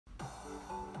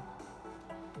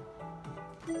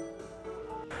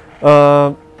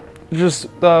Uh, just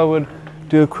thought I would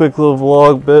do a quick little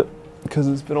vlog bit because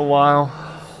it's been a while.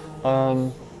 I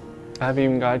haven't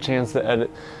even got a chance to edit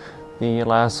the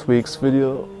last week's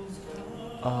video,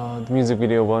 the music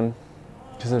video one,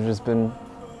 because I've just been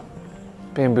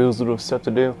bamboozled with stuff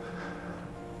to do.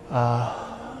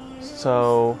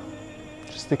 So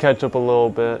just to catch up a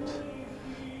little bit,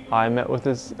 I met with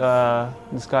this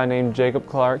guy named Jacob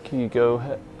Clark. You go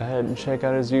ahead and check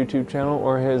out his YouTube channel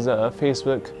or his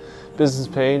Facebook business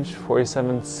page,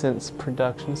 47 Cents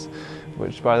Productions,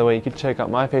 which, by the way, you can check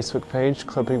out my Facebook page,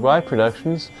 Clipping by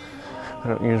Productions. I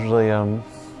don't usually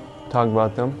talk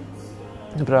about them,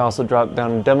 but I also dropped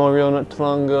down a demo reel not too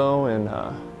long ago, and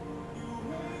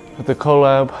with the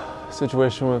collab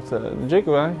situation with the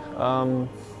Jacob guy,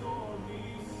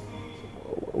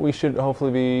 we should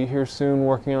hopefully be here soon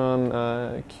working on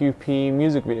a QP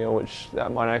music video, which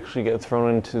that might actually get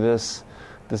thrown into this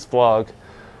vlog.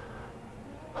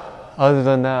 Other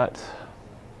than that,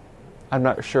 I'm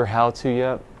not sure how to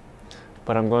yet,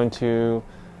 but I'm going to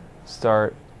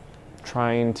start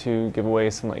trying to give away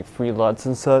some like free LUTs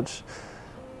and such.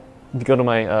 If you go to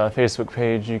my Facebook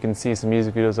page, you can see some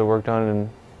music videos I worked on, and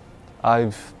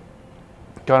I've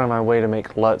gone on my way to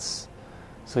make LUTs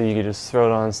so you could just throw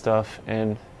it on stuff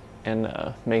and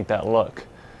make that look.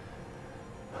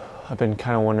 I've been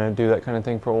kind of wanting to do that kind of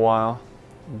thing for a while,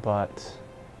 but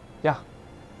yeah.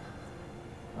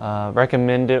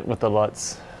 Recommend it with the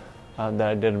LUTs that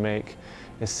I did make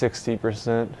is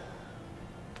 60%.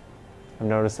 I've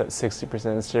noticed that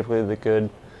 60% is typically the good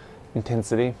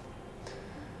intensity.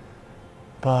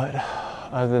 But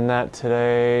other than that,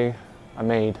 today I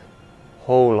made a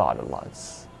whole lot of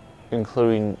LUTs,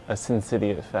 including a Sin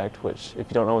City effect, which, if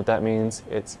you don't know what that means,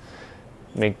 it's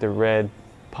make the red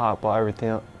pop while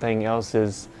everything else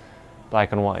is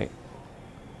black and white.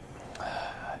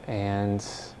 And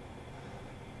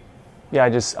yeah,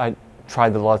 I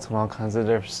tried the LUTs on all kinds of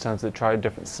different stunts. I tried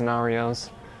different scenarios,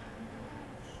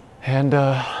 and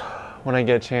when I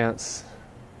get a chance,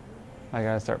 I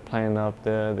gotta start planning up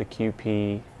the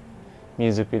QP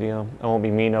music video. I won't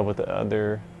be meeting up with the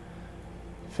other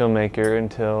filmmaker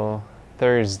until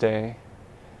Thursday,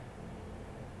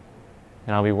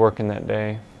 and I'll be working that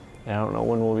day. And I don't know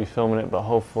when we'll be filming it, but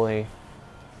hopefully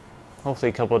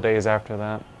a couple of days after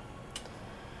that.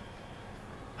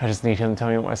 I just need him to tell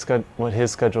me what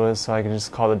his schedule is, so I can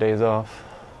just call the days off.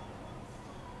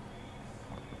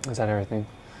 Is that everything?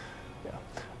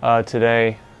 Yeah.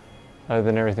 Today, other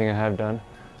than everything I have done,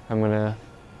 I'm gonna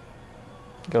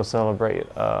go celebrate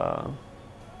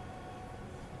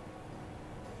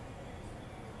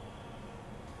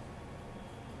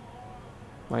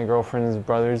my girlfriend's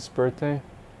brother's birthday.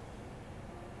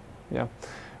 Yeah,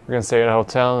 we're gonna stay at a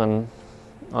hotel, and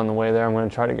on the way there, I'm gonna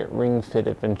try to get Ring Fit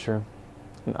Adventure.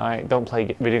 And I don't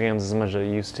play video games as much as I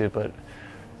used to, but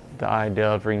the idea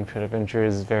of Ring Fit Adventure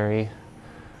is very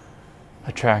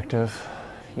attractive.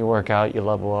 You work out, you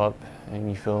level up, and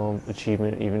you feel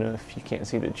achievement, even if you can't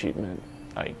see the achievement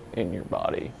like in your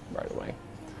body right away.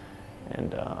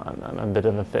 And I'm a bit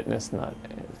of a fitness nut.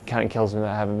 It kind of kills me that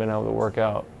I haven't been able to work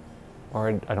out,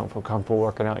 or I don't feel comfortable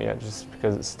working out yet, just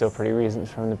because it's still pretty recent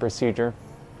from the procedure.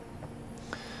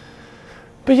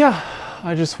 But yeah,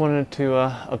 I just wanted to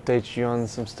update you on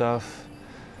some stuff.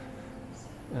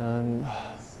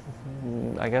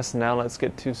 I guess now let's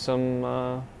get to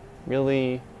some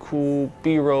really cool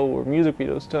B-roll or music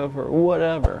video stuff or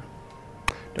whatever.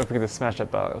 Don't forget to smash that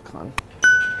bell icon.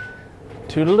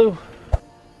 Toodaloo.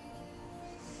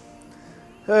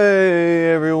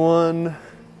 Hey everyone.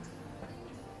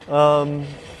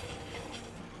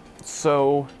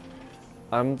 So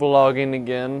I'm vlogging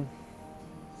again.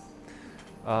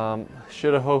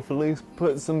 Should have hopefully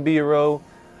put some B-roll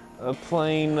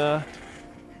playing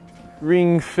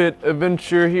Ring Fit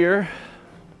Adventure here.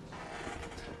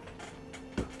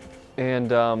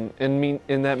 And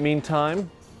in that meantime,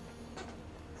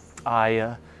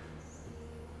 I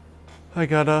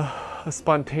got a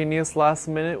spontaneous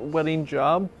last-minute wedding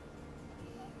job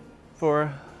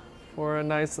for a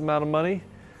nice amount of money.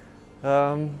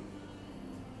 And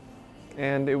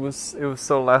it was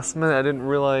so last minute, I didn't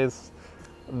realize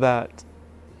that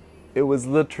it was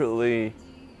literally,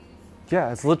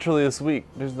 yeah, it's literally this week.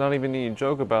 There's not even any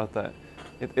joke about that.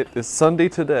 It is Sunday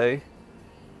today,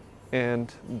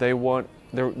 and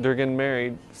they're getting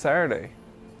married Saturday.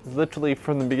 It's literally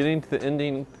from the beginning to the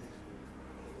ending.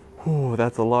 Whew,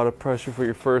 that's a lot of pressure for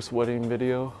your first wedding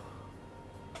video.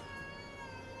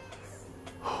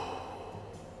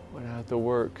 When I have to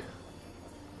work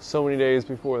so many days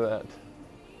before that.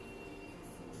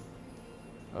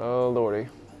 Oh lordy.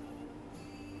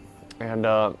 And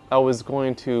I was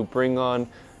going to bring on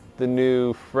the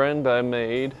new friend I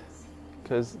made,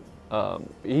 because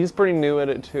he's pretty new at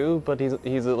it too, but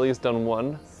he's at least done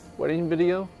one wedding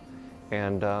video,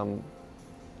 and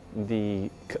the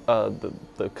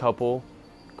couple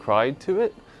cried to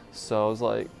it. So I was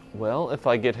like, well, if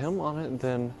I get him on it,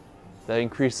 then that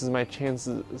increases my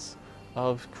chances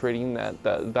of creating that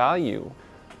value.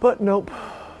 But nope,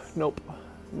 not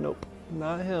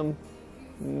him.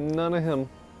 None of him.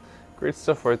 Great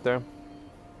stuff right there.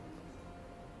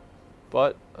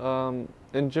 But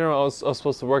in general, I was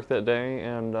supposed to work that day,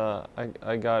 and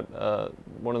I got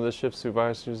one of the shift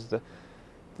supervisors to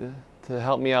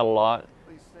help me out a lot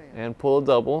and pull a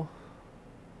double.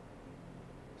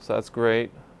 So that's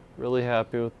great. Really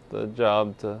happy with the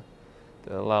job to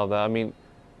allow that. I mean,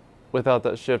 without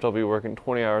that shift, I'll be working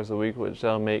 20 hours a week, which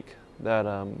that'll make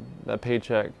that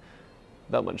paycheck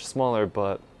that much smaller.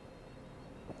 But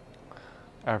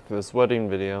after this wedding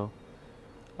video,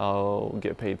 I'll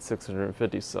get paid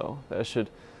 $650, so that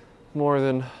should more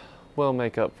than well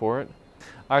make up for it.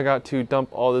 I got to dump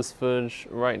all this footage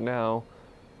right now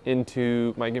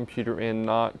into my computer and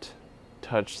not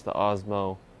touch the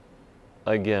Osmo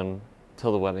again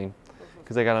till the wedding,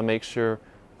 because I gotta make sure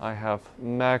I have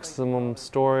maximum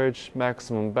storage,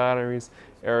 maximum batteries,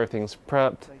 everything's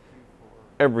prepped,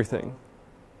 everything.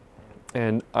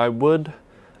 And I would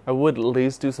at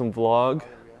least do some vlog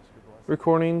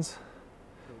recordings,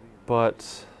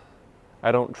 but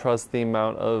I don't trust the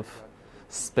amount of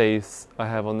space I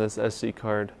have on this SD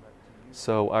card.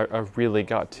 So I really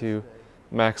got to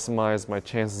maximize my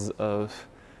chances of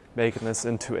making this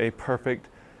into a perfect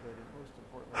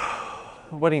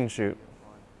wedding shoot.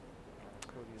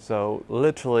 So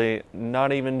literally,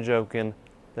 not even joking,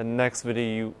 the next video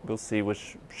you will see,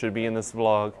 which should be in this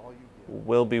vlog,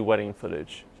 will be wedding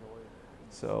footage.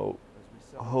 So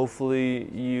hopefully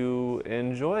you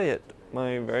enjoy it.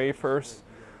 My very first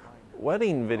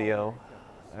wedding video,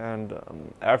 and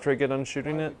after I get done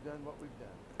shooting it,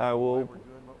 I will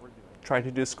try to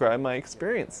describe my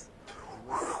experience.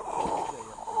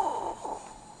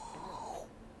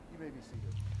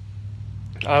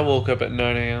 I woke up at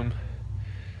 9 a.m.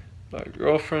 My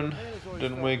girlfriend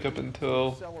didn't wake up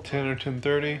until 10 or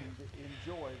 10:30.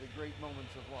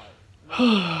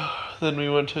 Then we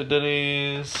went to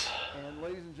Denny's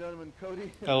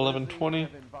at 11:20.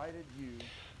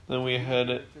 Then we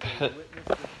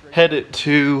headed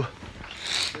to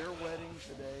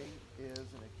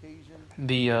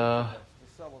the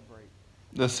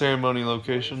ceremony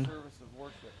location.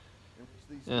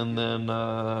 And then,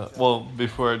 well,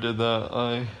 before I did that,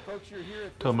 I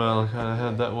told Malachi to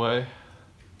head that way.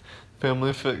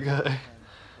 Family Fit guy.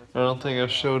 I don't think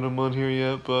I've showed him on here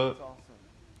yet, but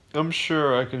I'm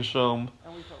sure I can show him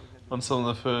on some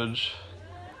of the footage.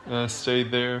 And I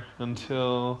stayed there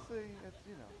until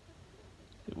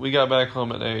we got back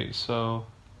home at 8, so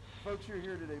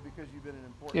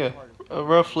yeah,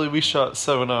 roughly we shot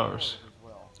 7 hours.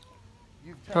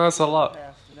 That's a lot.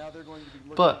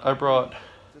 But I brought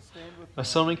a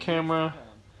Sony camera,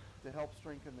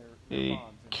 a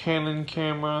Canon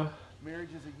camera,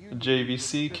 a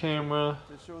JVC camera,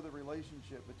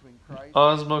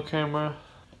 Osmo camera,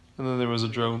 and then there was a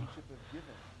drone.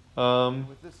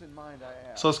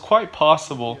 So it's quite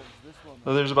possible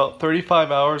that there's about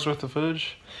 35 hours worth of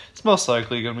footage. It's most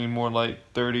likely going to be more like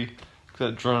 30,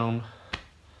 that drone.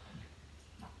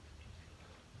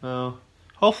 No,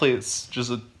 hopefully it's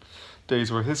just a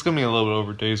day's worth. It's going to be a little bit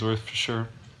over a day's worth for sure.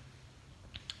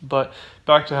 But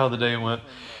back to how the day went.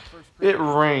 It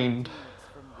rained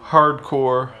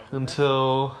hardcore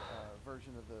until,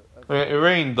 I mean, it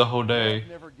rained the whole day,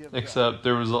 except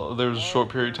there was a short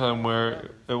period of time where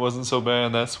it wasn't so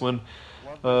bad. That's when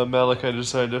Malachi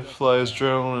decided to fly his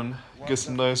drone and get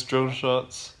some nice drone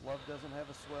shots,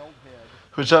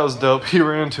 which that was dope. He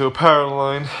ran into a power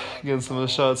line getting some of the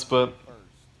shots, but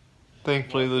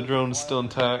thankfully the drone is still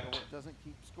intact.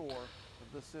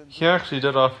 He actually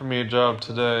did offer me a job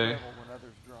today,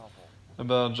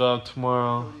 about a job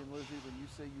tomorrow,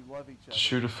 to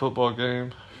shoot a football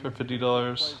game for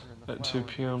 $50 at 2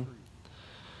 p.m.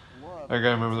 I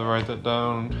gotta remember to write that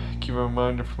down and keep a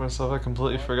reminder for myself. I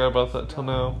completely forgot about that till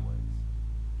now.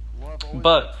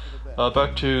 But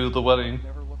back to the wedding.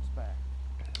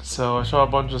 So I shot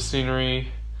a bunch of scenery.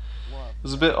 It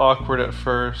was a bit awkward at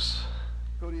first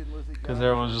because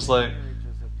everyone was just like,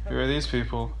 who are these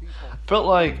people? I felt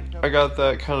like I got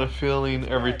that kind of feeling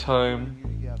every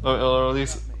time, or at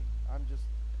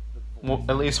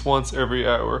least once every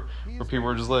hour, where people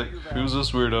were just like, who's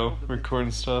this weirdo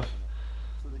recording stuff?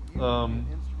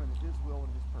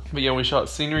 But yeah, we shot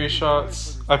scenery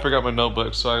shots. I forgot my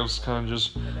notebook, so I was kind of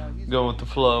just going with the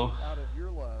flow.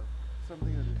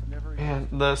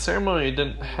 And the ceremony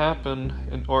didn't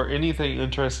happen, or anything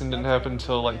interesting didn't happen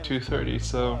until like 2:30.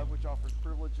 So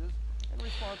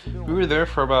we were there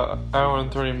for about an hour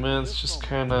and 30 minutes, just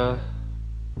kind of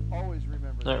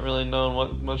not really knowing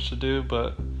what much to do.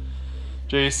 But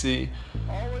JC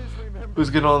was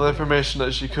getting all the information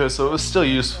that she could, so it was still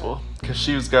useful because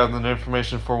she was gathering the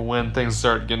information for when things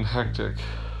started getting hectic.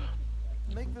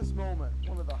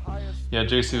 Yeah,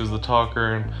 JC was the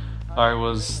talker and I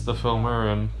was the filmer,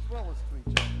 and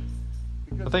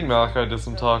I think Malachi did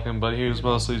some talking, but he was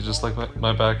mostly just like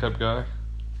my backup guy.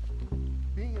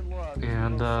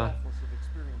 And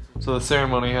so the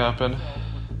ceremony happened,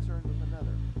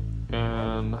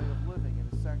 and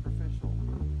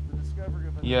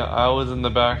yeah, I was in the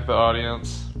back of the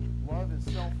audience.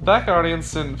 The back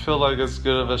audience didn't feel like as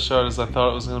good of a shot as I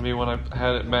thought it was going to be when I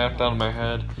had it mapped out in my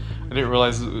head. I didn't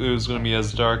realize it was going to be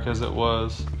as dark as it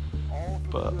was,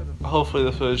 but hopefully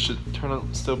the footage should turn out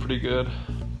still pretty good.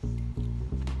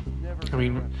 I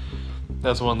mean,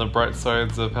 that's one of the bright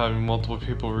sides of having multiple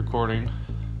people recording.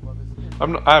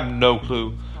 I have no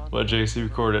clue what JC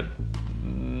recorded,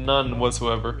 none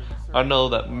whatsoever. I know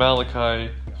that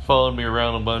Malachi followed me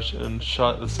around a bunch and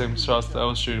shot the same shots that I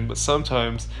was shooting, but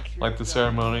sometimes, like the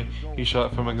ceremony, he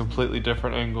shot from a completely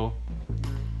different angle,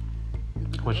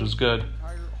 which was good,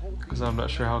 because I'm not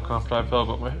sure how confident I felt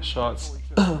about my shots.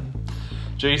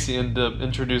 JC ended up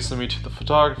introducing me to the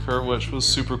photographer, which was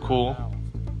super cool.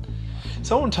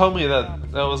 Someone told me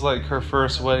that was like her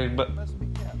first wedding, but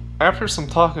after some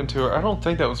talking to her, I don't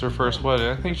think that was her first wedding.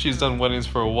 I think she's done weddings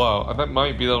for a while. That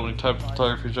might be the only type of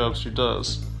photography job she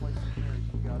does.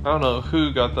 I don't know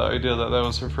who got the idea that that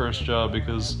was her first job,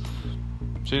 because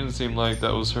she didn't seem like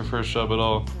that was her first job at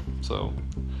all. So,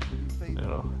 you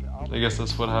know, I guess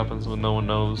that's what happens when no one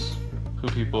knows who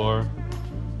people are.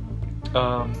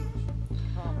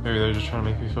 Maybe they're just trying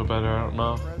to make me feel better, I don't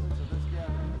know.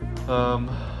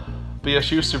 But yeah,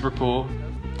 she was super cool.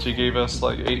 She gave us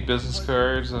like 8 business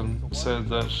cards and said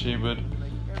that she would,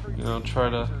 you know, try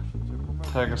to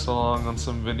tag us along on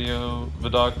some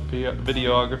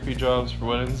videography jobs for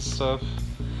weddings and stuff.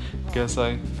 Guess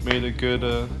I made a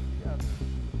good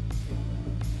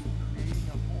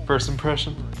first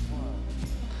impression.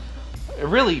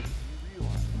 Really,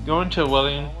 going to a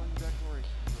wedding,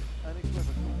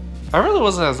 I really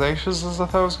wasn't as anxious as I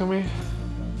thought it was gonna be.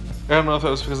 I don't know if it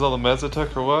was because of all the meds I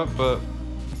took or what, but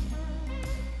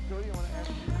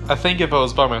I think if I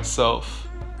was by myself,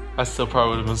 I still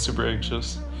probably would have been super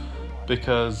anxious,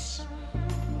 because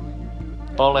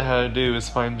all I had to do is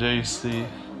find JC,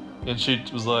 and she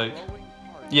was like,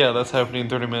 yeah, that's happening in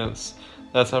 30 minutes,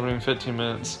 that's happening in 15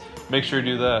 minutes, make sure you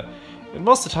do that. And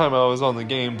most of the time I was on the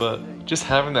game, but just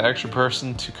having the extra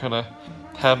person to kind of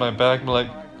have my back and be like,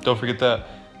 don't forget that,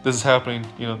 this is happening,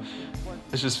 you know,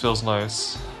 it just feels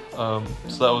nice. So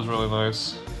that was really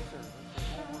nice.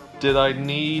 Did I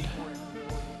need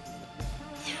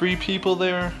 3 people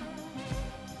there?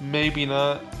 Maybe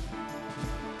not.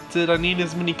 Did I need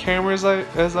as many cameras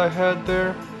as I had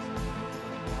there?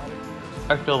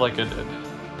 I feel like I did.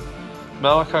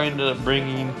 Malachi ended up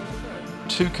bringing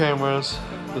 2 cameras,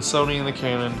 the Sony and the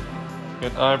Canon,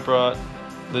 and I brought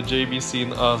the JVC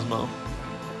and the Osmo.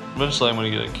 Eventually I'm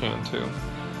going to get a Canon too.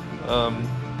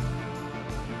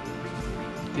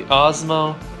 The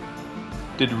Osmo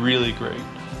did really great.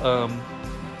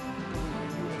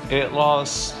 It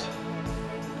lost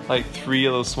like 3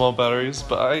 of those small batteries,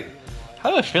 but I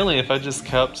had a feeling if I just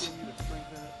kept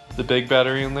the big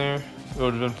battery in there, it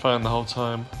would have been fine the whole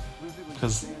time,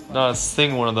 because not a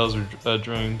single one of those were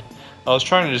drained. I was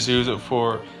trying to just use it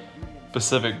for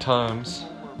specific times.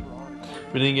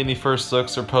 We didn't get any first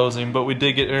looks or posing, but we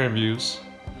did get interviews.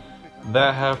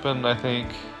 That happened, I think,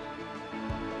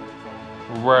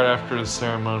 right after the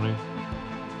ceremony.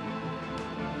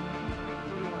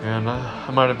 And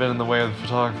I might have been in the way of the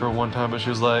photographer one time, but she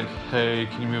was like, hey,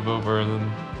 can you move over? And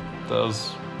then that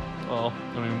was all.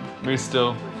 I mean, we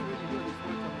still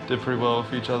did pretty well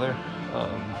with each other.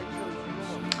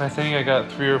 I think I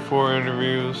got 3 or 4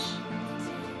 interviews.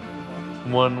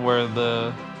 One where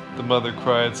the mother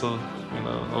cried, so, you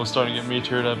know, I was starting to get me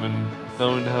teared up, and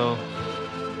knowing how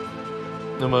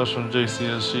emotional JC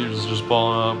is, she was just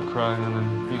bawling up, crying,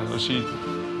 and, you know, she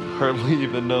hardly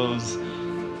even knows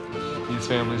these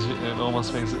families. It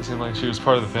almost makes it seem like she was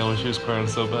part of the family. She was crying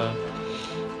so bad.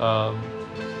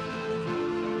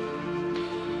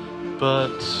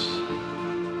 But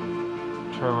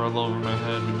try to roll over my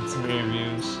head. We did some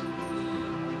interviews,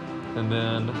 and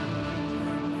then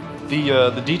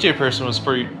the DJ person was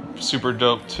pretty super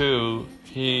dope too.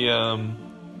 He was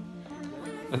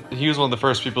one of the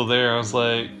first people there. I was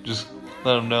like, just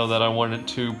let him know that I wanted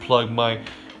to plug my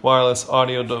wireless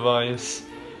audio device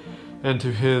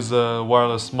into his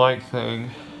wireless mic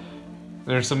thing.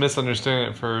 There's some misunderstanding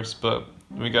at first, but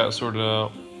we got it sorted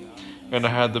out. And I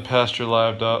had the pasture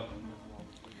lived up,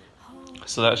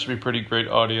 so that should be pretty great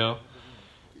audio.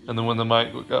 And then when the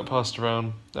mic got passed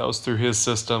around, that was through his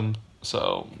system,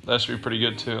 so that should be pretty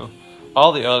good too.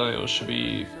 All the audio should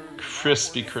be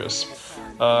crispy crisp.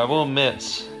 I will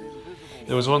admit,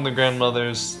 there was one of the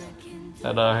grandmothers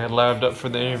that I had lived up for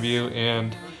the interview,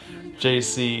 and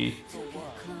JC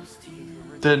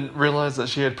didn't realize that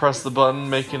she had pressed the button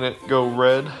making it go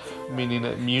red, meaning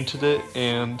it muted it,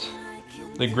 and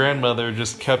the grandmother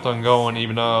just kept on going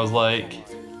even though I was like,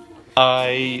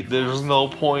 there's no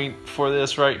point for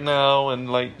this right now,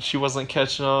 and like she wasn't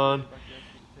catching on.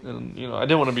 And you know, I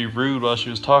didn't want to be rude while she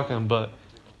was talking, but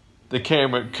the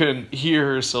camera couldn't hear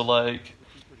her, so like,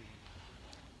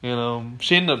 you know,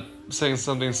 she ended up saying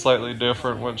something slightly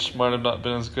different, which might have not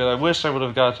been as good. I wish I would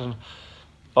have gotten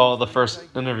all the first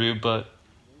interview, but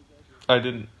I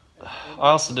didn't. I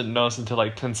also didn't notice until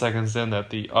like 10 seconds in that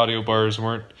the audio bars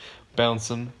weren't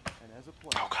bouncing.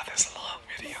 Oh god, that's a long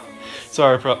video.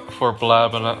 Sorry for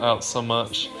blabbing out so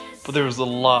much, but there was a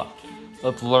lot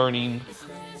of learning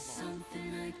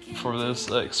for this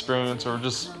experience, or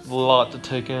just a lot to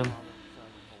take in.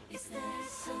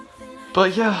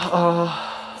 But yeah,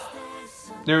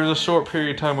 there was a short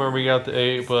period of time where we got to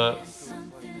eat, but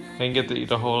I didn't get to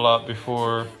eat a whole lot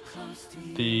before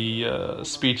the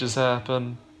speeches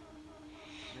happen,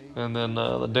 and then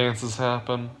the dances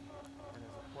happen.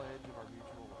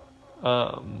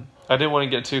 I didn't want to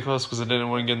get too close because I didn't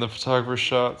want to get in the photographer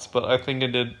shots, but I think I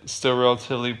did still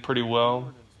relatively pretty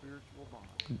well.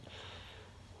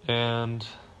 And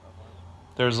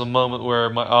there's a moment where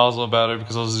my Osmo battery,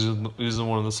 because I was using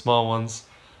one of the small ones,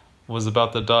 was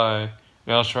about to die.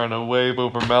 And I was trying to wave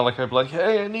over Malachi, be like,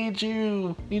 hey, I need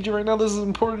you right now, this is an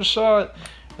important shot.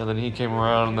 And then he came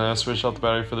around, and then I switched out the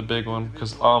battery for the big one,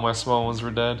 because all my small ones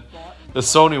were dead. The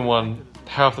Sony one,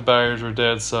 half the batteries were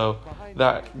dead, so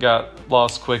that got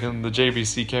lost quick, and the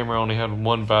JVC camera only had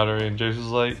one battery, and Jason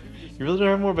was like, you really don't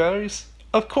have more batteries?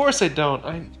 Of course I don't.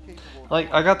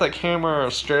 I got that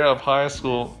camera straight out of high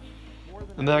school,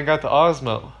 and then I got the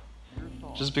Osmo.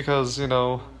 Just because, you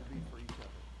know,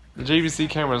 the JVC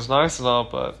camera is nice and all,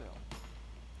 but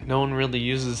no one really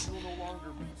uses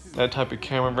that type of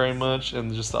camera very much,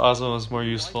 and just the Osmo is more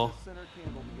useful.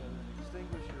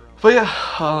 But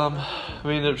yeah,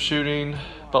 we ended up shooting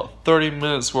about 30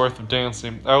 minutes worth of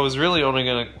dancing. I was really only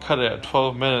going to cut it at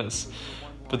 12 minutes,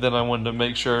 but then I wanted to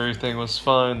make sure everything was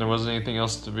fine, there wasn't anything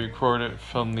else to be recorded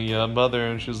from the mother,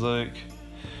 and she was like,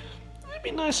 it'd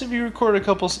be nice if you record a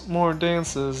couple more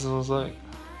dances, and I was like,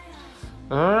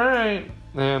 alright.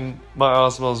 And my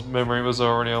Osmo's memory was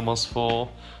already almost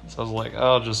full, so I was like,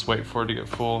 I'll just wait for it to get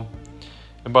full.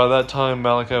 And by that time,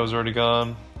 Malachi was already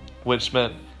gone, which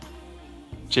meant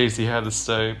JC had to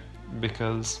stay,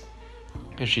 because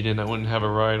if she didn't, I wouldn't have a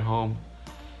ride home.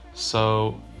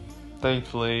 So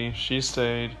thankfully she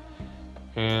stayed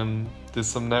and did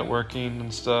some networking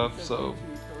and stuff, so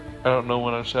I don't know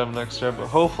when I should have next job, but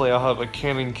hopefully I'll have a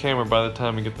Canon camera by the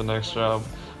time I get the next job,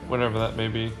 whenever that may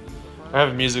be. I have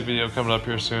a music video coming up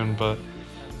here soon, but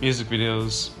music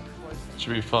videos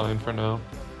should be fine for now.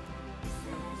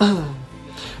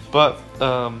 But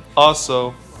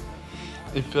also,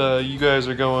 if you guys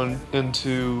are going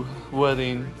into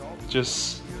wedding,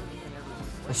 just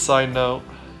a side note,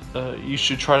 you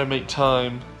should try to make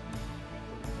time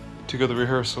to go to the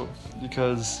rehearsal,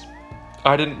 because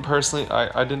I didn't personally,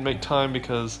 I didn't make time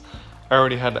because I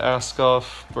already had to ask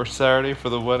off for Saturday for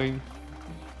the wedding.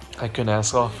 I couldn't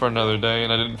ask off for another day,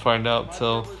 and I didn't find out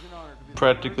till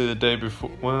practically the day before,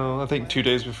 well, I think 2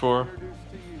 days before.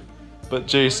 But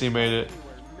JC made it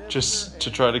just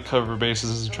to try to cover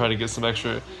bases and try to get some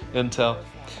extra intel.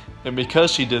 And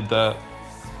because she did that,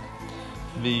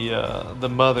 the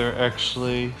mother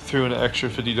actually threw in an extra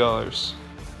 $50.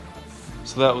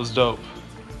 So that was dope.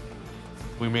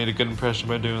 We made a good impression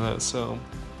by doing that, so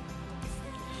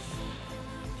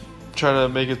try to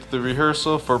make it to the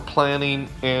rehearsal for planning,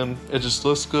 and it just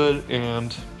looks good,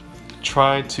 and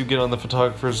try to get on the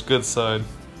photographer's good side,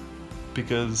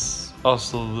 because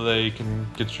also they can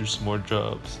get you some more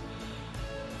jobs.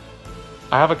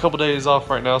 I have a couple days off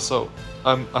right now, so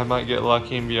I might get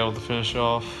lucky and be able to finish it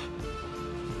off,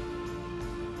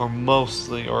 or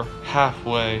mostly, or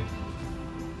halfway,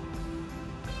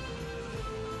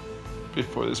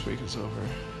 before this week is over.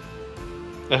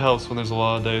 It helps when there's a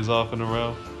lot of days off in a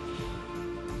row.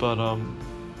 But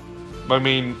my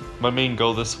main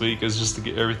goal this week is just to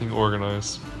get everything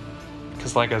organized.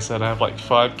 Because like I said, I have like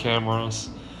 5 cameras,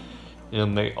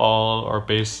 and they all are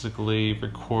basically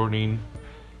recording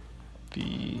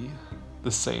the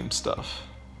same stuff.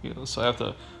 You know, so I have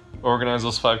to organize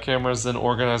those 5 cameras, then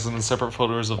organize them in separate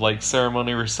folders of like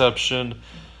ceremony, reception,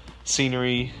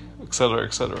 scenery, etc.,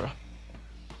 etc.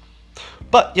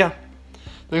 But yeah,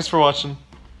 thanks for watching.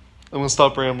 I'm gonna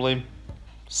stop rambling.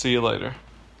 See you later.